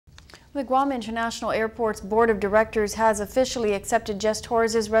The Guam International Airport's Board of Directors has officially accepted Jess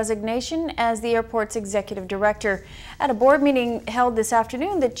Torres' resignation as the airport's executive director. At a board meeting held this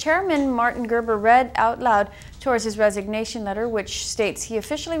afternoon, the chairman, Martin Gerber, read out loud Torres' resignation letter, which states he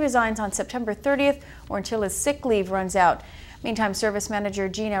officially resigns on September 30th or until his sick leave runs out. Meantime, Service Manager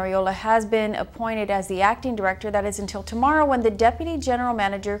Jean Arriola has been appointed as the acting director. That is until tomorrow, when the Deputy General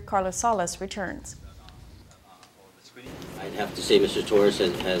Manager Carlos Salas returns. I'd have to say Mr. Torres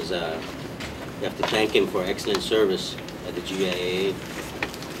has you have to thank him for excellent service at the GIAA,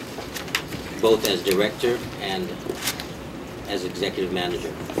 both as director and as executive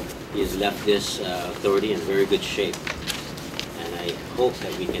manager. He has left this authority in very good shape, and I hope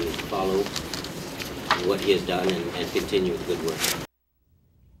that we can follow what he has done and continue the good work.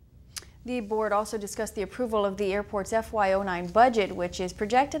 The board also discussed the approval of the airport's FY09 budget, which is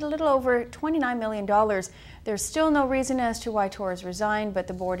projected a little over $29 million. There's still no reason as to why Torres resigned, but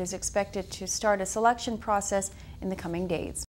the board is expected to start a selection process in the coming days.